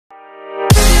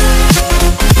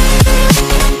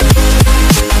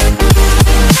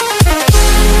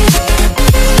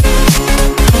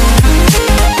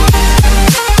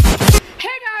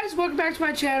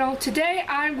my channel. Today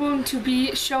I'm going to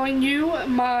be showing you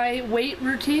my weight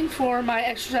routine for my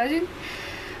exercising.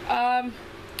 Now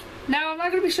I'm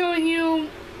not going to be showing you,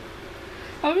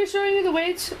 I'll be showing you the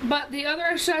weights, but the other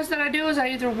exercise that I do is I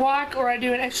either walk or I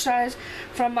do an exercise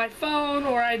from my phone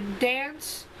or I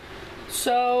dance.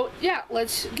 So yeah,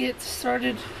 let's get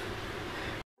started.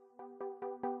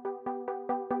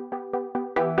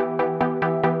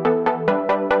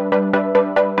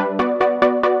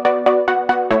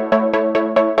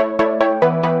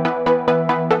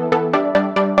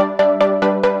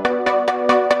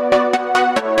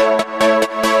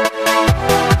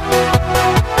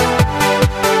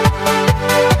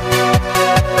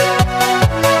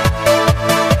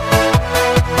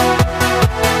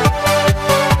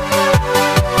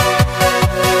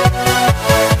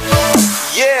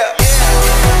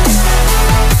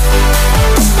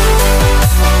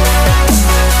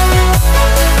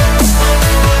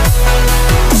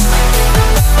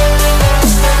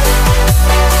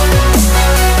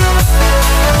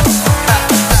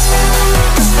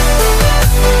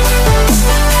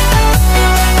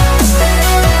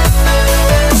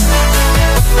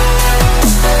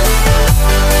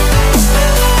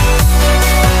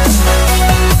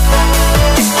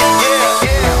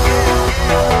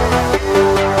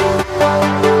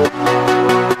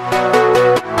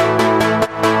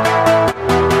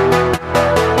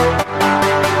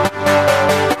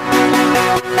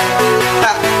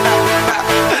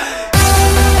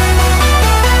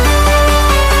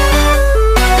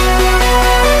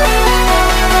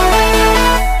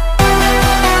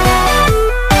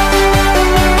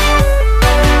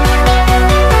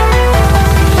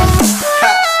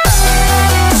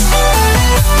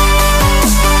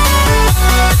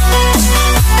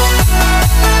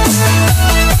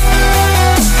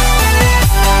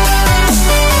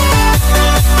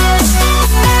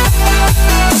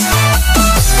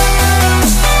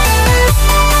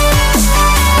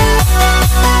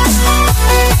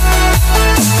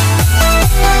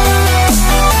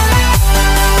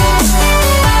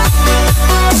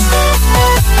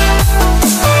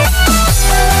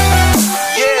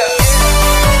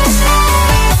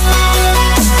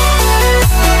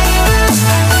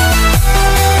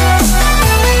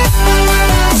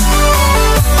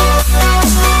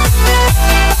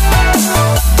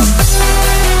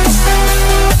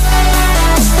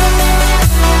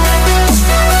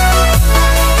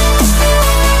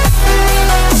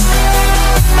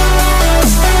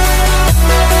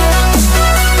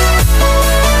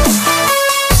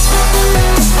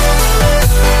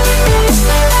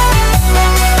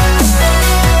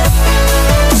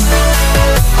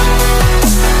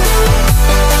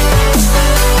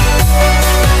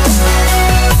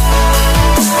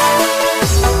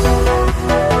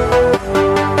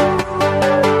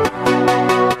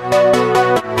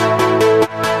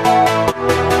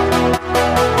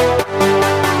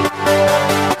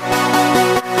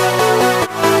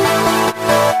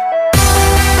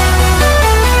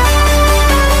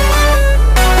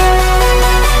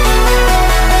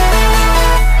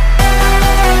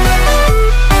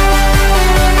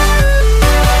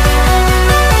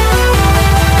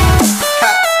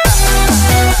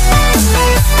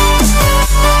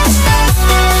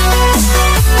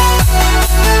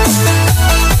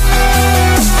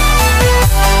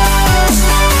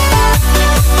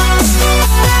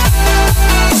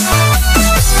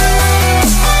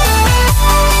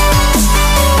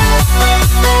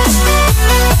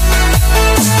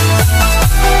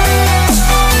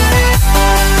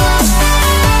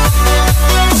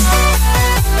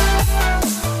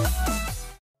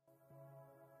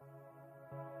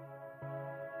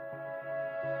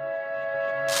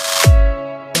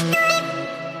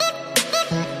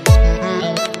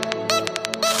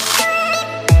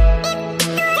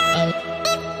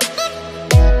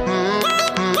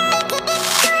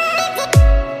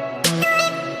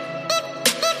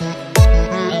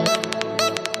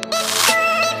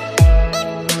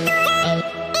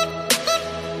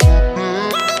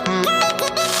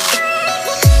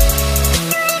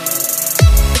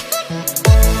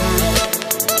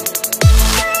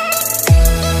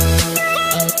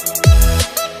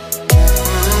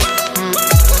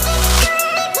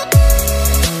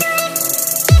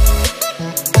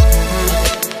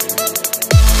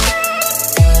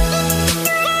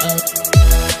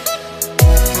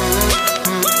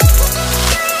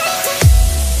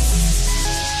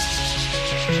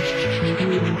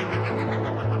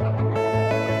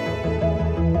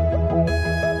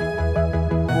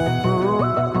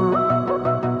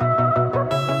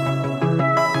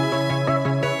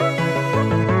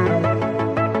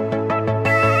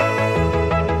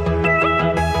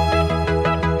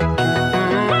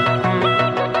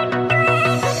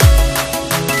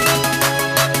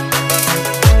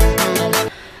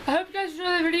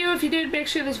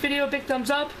 video a big thumbs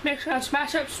up. Make sure to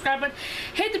smash that subscribe button.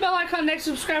 Hit the bell icon next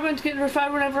to the subscribe button to get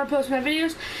notified whenever I post my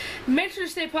videos. Make sure to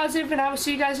stay positive, and I will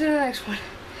see you guys in the next one.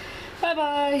 Bye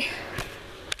bye.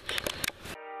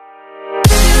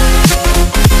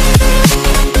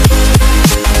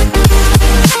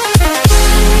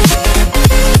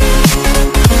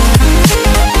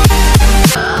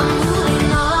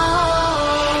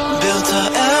 Built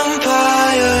an empire.